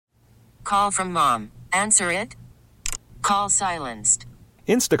call from mom. Answer it. Call silenced.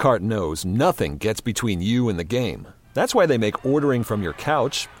 Instacart knows nothing gets between you and the game. That's why they make ordering from your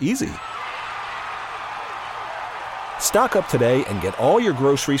couch easy. Stock up today and get all your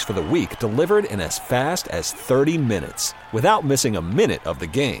groceries for the week delivered in as fast as 30 minutes without missing a minute of the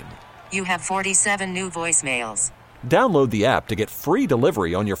game. You have 47 new voicemails. Download the app to get free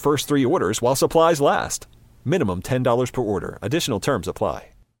delivery on your first 3 orders while supplies last. Minimum $10 per order. Additional terms apply.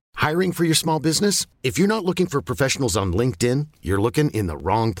 Hiring for your small business? If you're not looking for professionals on LinkedIn, you're looking in the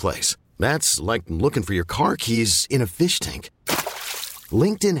wrong place. That's like looking for your car keys in a fish tank.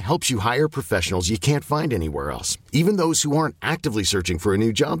 LinkedIn helps you hire professionals you can't find anywhere else, even those who aren't actively searching for a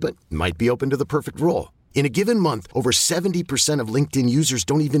new job but might be open to the perfect role. In a given month, over 70% of LinkedIn users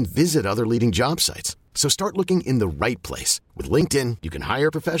don't even visit other leading job sites. So start looking in the right place. With LinkedIn, you can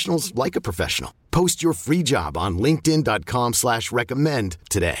hire professionals like a professional. Post your free job on linkedin.com/recommend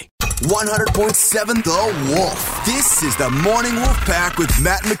today. 100.7 The Wolf. This is the Morning Wolf Pack with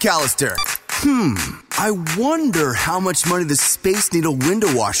Matt McAllister. I wonder how much money the Space Needle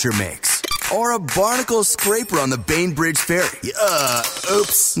window washer makes. Or a barnacle scraper on the Bainbridge Ferry.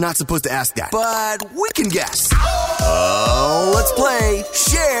 Oops, not supposed to ask that. But we can guess. Let's play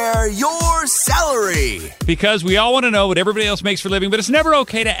Share Your Salary. Because we all want to know what everybody else makes for a living, but it's never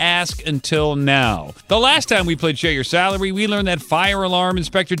okay to ask until now. The last time we played Share Your Salary, we learned that Fire Alarm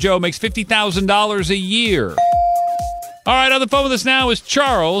Inspector Joe makes $50,000 a year. All right, on the phone with us now is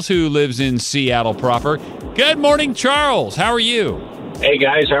Charles, who lives in Seattle proper. Good morning, Charles. How are you? Hey,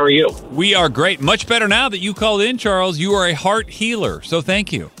 guys. How are you? We are great. Much better now that you called in, Charles. You are a heart healer, so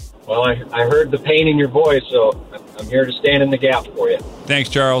thank you. Well, I heard the pain in your voice, so I'm here to stand in the gap for you. Thanks,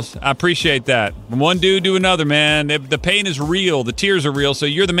 Charles. I appreciate that. From one dude to another, man. The pain is real. The tears are real, so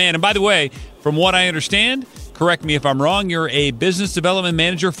you're the man. And by the way, from what I understand, correct me if I'm wrong, you're a business development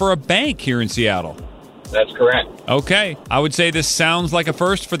manager for a bank here in Seattle. That's correct. Okay. I would say this sounds like a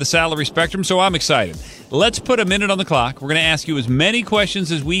first for the salary spectrum, so I'm excited. Let's put a minute on the clock. We're going to ask you as many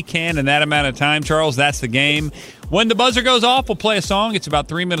questions as we can in that amount of time, Charles. That's the game. When the buzzer goes off, we'll play a song. It's about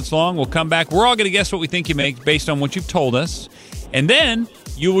 3 minutes long. We'll come back. We're all going to guess what we think you make based on what you've told us. And then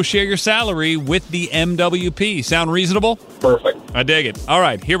you will share your salary with the MWP. Sound reasonable? Perfect. I dig it. All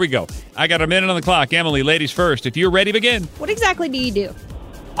right, here we go. I got a minute on the clock. Emily, ladies first. If you're ready, begin. What exactly do you do?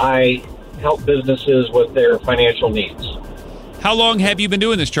 I help businesses with their financial needs. How long have you been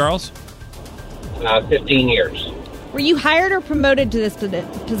doing this, Charles? 15 years. Were you hired or promoted to this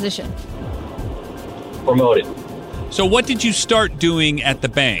position? Promoted. So what did you start doing at the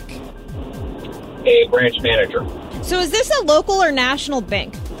bank? A branch manager. So is this a local or national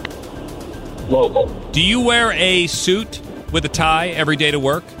bank? Local. Do you wear a suit with a tie every day to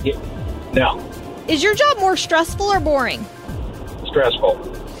work? Yeah. No. Is your job more stressful or boring? Stressful.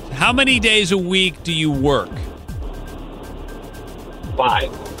 How many days a week do you work? 5.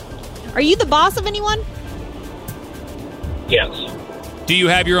 Are you the boss of anyone? Yes. Do you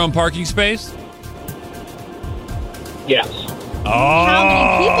have your own parking space? Yes. Oh. How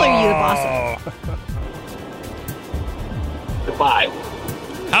many people are you the boss of? 5.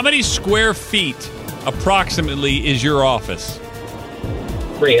 How many square feet approximately is your office?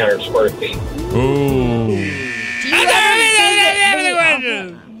 300 square feet. Ooh. Do you ever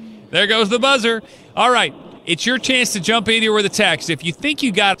visit? There goes the buzzer. All right. It's your chance to jump in here with a text. If you think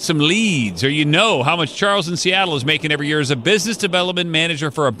you got some leads or you know how much Charles in Seattle is making every year as a business development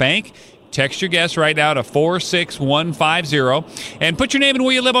manager for a bank, text your guess right now to 46150 and put your name and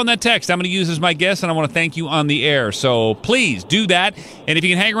where you live on that text. I'm going to use as my guess, and I want to thank you on the air. So please do that. And if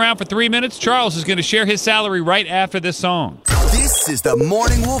you can hang around for 3 minutes, Charles is going to share his salary right after this song. This is the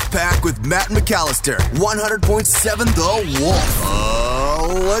Morning Wolf Pack with Matt McAllister. 100.7 The Wolf.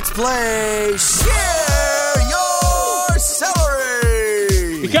 Let's play Share Your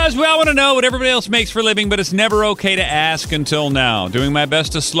Salary. Because we all want to know what everybody else makes for a living, but it's never okay to ask until now. Doing my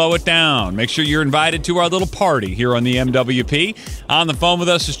best to slow it down. Make sure you're invited to our little party here on the MWP. On the phone with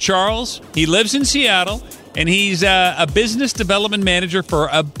us is Charles. He lives in Seattle, and he's a business development manager for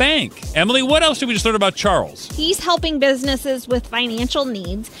a bank. Emily, what else did we just learn about Charles? He's helping businesses with financial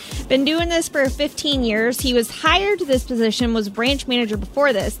needs. Been doing this for 15 years. He was hired to this position, was branch manager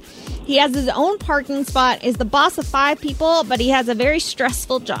before this. He has his own parking spot, is the boss of 5 people, but he has a very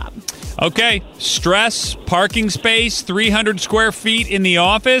stressful job. Okay, stress, parking space, 300 square feet in the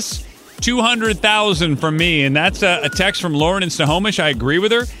office, 200,000 from me. And that's a text from Lauren in Snohomish. I agree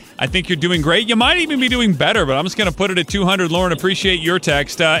with her. I think you're doing great. You might even be doing better, but I'm just going to put it at 200. Lauren, appreciate your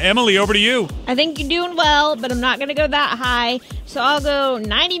text. Emily, over to you. I think you're doing well, but I'm not going to go that high, so I'll go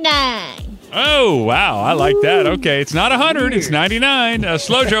 99. Oh, wow. I like that. Okay, it's not 100. It's 99.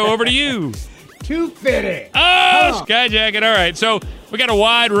 Slow Joe, over to you. 250. Oh, Sky Jacket. All right. So we got a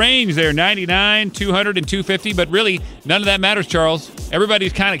wide range there, 99, 200, and 250. But really, none of that matters, Charles.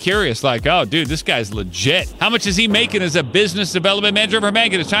 Everybody's kind of curious, like, oh, dude, this guy's legit. How much is he making as a business development manager of our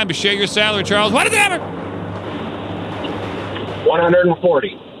bank? It's time to share your salary, Charles. What is that?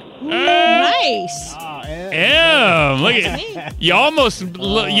 140. Nice. Yeah, look at you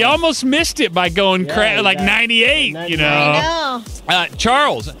almost missed it by going like 98. You know, I know.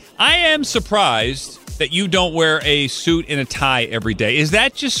 Charles, I am surprised that you don't wear a suit and a tie every day. Is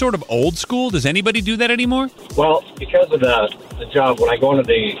that just sort of old school? Does anybody do that anymore? Well, because of the job, when I go into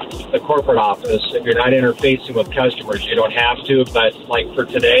the corporate office, if you're not interfacing with customers, you don't have to. But like for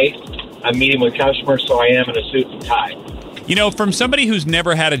today, I'm meeting with customers, so I am in a suit and tie. You know, from somebody who's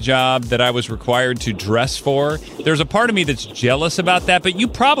never had a job that I was required to dress for, there's a part of me that's jealous about that, but you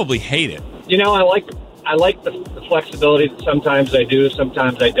probably hate it. You know, I like the flexibility. Sometimes I do,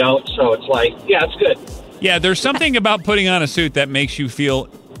 sometimes I don't. So it's like, yeah, it's good. Yeah, there's something about putting on a suit that makes you feel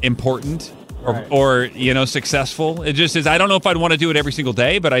important or you know, successful. It just is. I don't know if I'd want to do it every single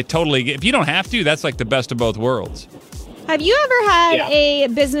day, but I totally, if you don't have to, that's like the best of both worlds. Have you ever had a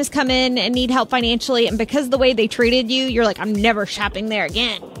business come in and need help financially, and because of the way they treated you, you're like, I'm never shopping there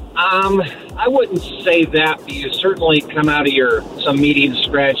again? I wouldn't say that, but you certainly come out of some meeting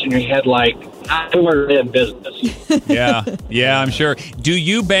scratching your head like, I'm in business. Yeah, I'm sure. Do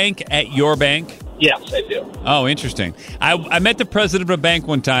you bank at your bank? Yes, I do. Oh, interesting. I met the president of a bank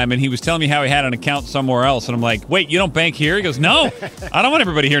one time, and he was telling me how he had an account somewhere else. And I'm like, wait, you don't bank here? He goes, no. I don't want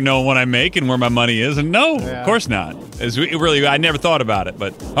everybody here knowing what I make and where my money is. And no, of course not. I never thought about it.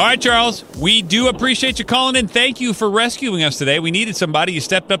 But all right, Charles, we do appreciate you calling in. Thank you for rescuing us today. We needed somebody. You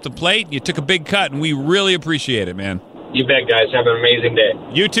stepped up the plate. You took a big cut, and we really appreciate it, man. You bet, guys. Have an amazing day.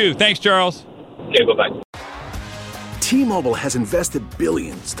 You too. Thanks, Charles. Okay, bye-bye. T-Mobile has invested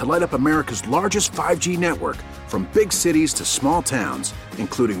billions to light up America's largest 5G network, from big cities to small towns,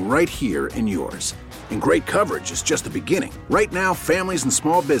 including right here in yours. And great coverage is just the beginning. Right now, families and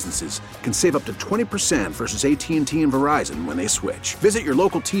small businesses can save up to 20% versus AT&T and Verizon when they switch. Visit your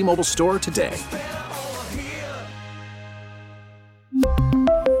local T-Mobile store today.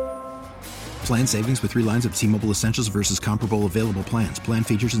 Plan savings with 3 lines of T-Mobile Essentials versus comparable available plans. Plan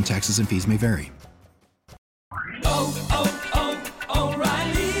features and taxes and fees may vary.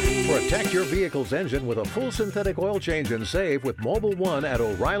 Protect your vehicle's engine with a full synthetic oil change and save with Mobil 1 at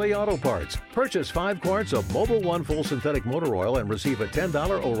O'Reilly Auto Parts. Purchase 5 quarts of Mobil 1 full synthetic motor oil and receive a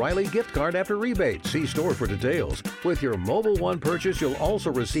 $10 O'Reilly gift card after rebate. See store for details. With your Mobil 1 purchase, you'll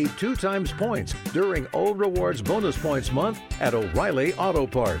also receive 2 times points during O Rewards Bonus Points Month at O'Reilly Auto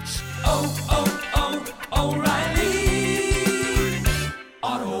Parts. O'Reilly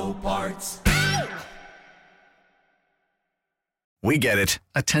Auto Parts. We get it.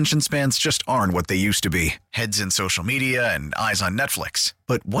 Attention spans just aren't what they used to be. Heads in social media and eyes on Netflix.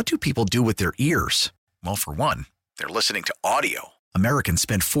 But what do people do with their ears? Well, for one, they're listening to audio. Americans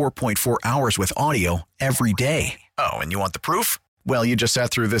spend 4.4 hours with audio every day. Oh, and you want the proof? Well, you just sat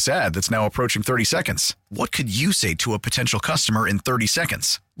through this ad that's now approaching 30 seconds. What could you say to a potential customer in 30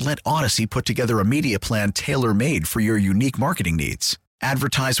 seconds? Let Odyssey put together a media plan tailor-made for your unique marketing needs.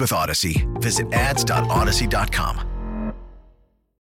 Advertise with Odyssey. Visit ads.odyssey.com.